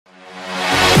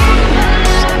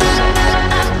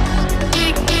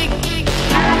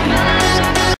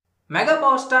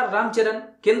Power star Ram Charan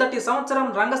కిందటి సంవత్సరం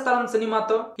రంగస్థలం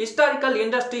సినిమాతో హిస్టారికల్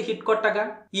ఇండస్ట్రీ హిట్ కొట్టగా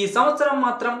ఈ సంవత్సరం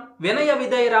మాత్రం వినయ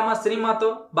విధేయ రామ సినిమాతో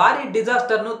భారీ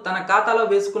డిజాస్టర్ ను తన ఖాతాలో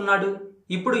వేసుకున్నాడు.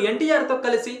 ఇప్పుడు ఎన్టీఆర్ తో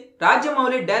కలిసి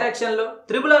రాజమౌళి డైరెక్షన్ లో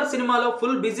RRR సినిమాలో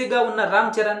ఫుల్ బిజీగా ఉన్న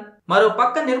రామ్ చరణ్ మరో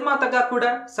పక్క నిర్మాతగా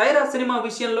కూడా సైరా సినిమా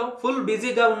విషయంలో ఫుల్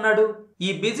బిజీగా ఉన్నాడు.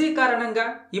 ఈ బిజీ కారణంగా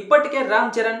ఇప్పటికే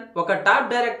రామ్ చరణ్ ఒక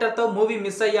టాప్ డైరెక్టర్ తో మూవీ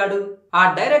మిస్ అయ్యాడు. ఆ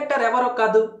డైరెక్టర్ ఎవరో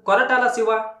కాదు,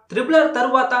 కొరటాలశివ. RRR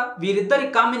తరువాత వీరిద్దరి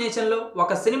కాంబినేషన్ లో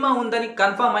ఒక సినిమా ఉందని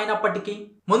కన్ఫర్మ్ అయినప్పటికీ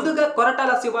ముందుగా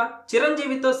కొరటాలశివ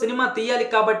చిరంజీవితో సినిమా తీయాలి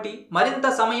కాబట్టి మరింత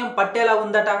సమయం పట్టేలా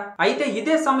ఉందట. అయితే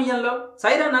ఇదే సమయంలో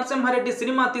సైరా నరసింహారెడ్డి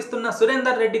సినిమా తీస్తున్న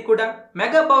సురేందర్ రెడ్డి కూడా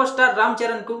mega power star Ram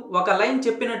Charan కు ఒక లైన్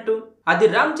చెప్పినట్టు, అది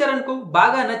రామ్ చరణ్ కు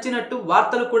బాగా నచ్చినట్టు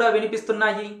వార్తలు కూడా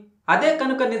వినిపిస్తున్నాయి. అదే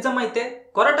కనుక నిజమైతే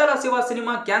కొరటాలశివ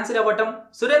సినిమా క్యాన్సిల్ అవ్వటం,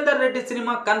 సురేందర్ రెడ్డి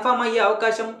సినిమా కన్ఫర్మ్ అయ్యే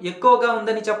అవకాశం ఎక్కువగా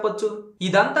ఉందని చెప్పొచ్చు.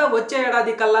 ఇదంతా వచ్చే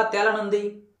ఏడాది కల్లా తేలనుంది.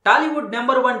 Tollywood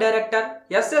 #1 director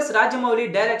SS Rajamouli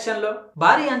direction లో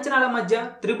భారీ అంచనాల మధ్య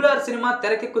RRR సినిమా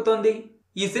తెరకెక్కుతోంది.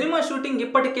 ఈ సినిమా షూటింగ్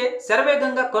ఇప్పటికే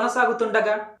శరవేగంగా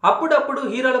కొనసాగుతుండగా అప్పుడప్పుడు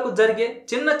హీరోలకు జరిగే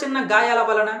చిన్న చిన్న గాయాల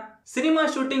వలన సినిమా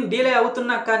షూటింగ్ డిలే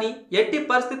అవుతున్నా కానీ ఎట్టి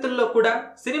పరిస్థితుల్లో కూడా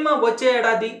సినిమా వచ్చే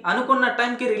ఏడాది అనుకున్న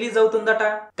టైంకి రిలీజ్ అవుతుందట.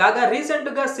 కాగా రీసెంట్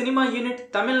గా సినిమా యూనిట్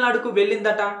తమిళనాడుకు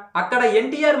వెళ్ళిందట. అక్కడ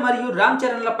ఎన్టీఆర్ మరియు రామ్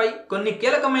చరణ్లపై కొన్ని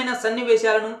కీలకమైన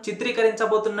సన్నివేశాలను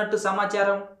చిత్రీకరించబోతున్నట్టు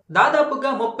సమాచారం. దాదాపుగా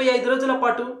 35 రోజుల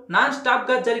పాటు నాన్ స్టాప్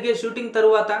గా జరిగే షూటింగ్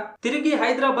తరువాత తిరిగి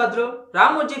హైదరాబాద్ లో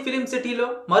రామోజీ ఫిలిం సిటీలో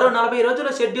మరో 40 రోజుల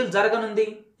షెడ్యూల్ జరగనుంది.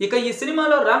 ఇక ఈ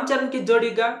సినిమాలో రామ్ చరణ్ కి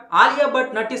జోడీగా ఆలియా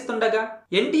భట్ నటిస్తుండగా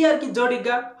ఎన్టీఆర్ కి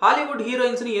జోడీగా హాలీవుడ్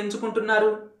హీరోయిన్స్ ని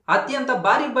ఎంచుకుంటున్నారు. అత్యంత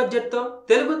భారీ బడ్జెట్ తో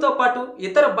తెలుగుతో పాటు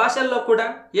ఇతర భాషల్లో కూడా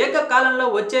ఏకకాలంలో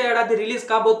వచ్చే ఏడాది రిలీజ్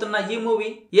కాబోతున్న ఈ మూవీ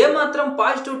ఏమాత్రం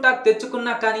పాజిటివ్ టాక్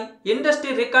తెచ్చుకున్నా కానీ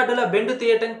ఇండస్ట్రీ రికార్డుల బెండు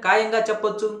తీయటం ఖాయంగా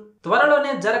చెప్పొచ్చు.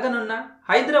 త్వరలోనే జరగనున్న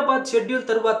హైదరాబాద్ షెడ్యూల్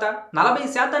తరువాత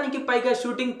 40% పైగా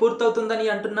షూటింగ్ పూర్తవుతుందని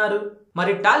అంటున్నారు.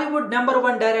 మరి టాలీవుడ్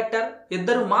 #1 డైరెక్టర్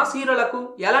ఇద్దరు మాస్ హీరోలకు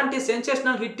ఎలాంటి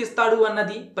సెన్సేషనల్ హిట్ ఇస్తాడు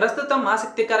అన్నది ప్రస్తుతం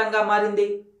ఆసక్తికరంగా మారింది.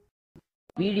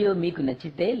 వీడియో మీకు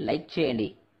నచ్చితే లైక్ చేయండి,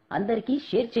 అందరికీ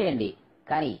షేర్ చేయండి,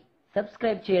 కానీ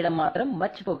సబ్స్క్రైబ్ చేయడం మాత్రం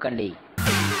మర్చిపోకండి.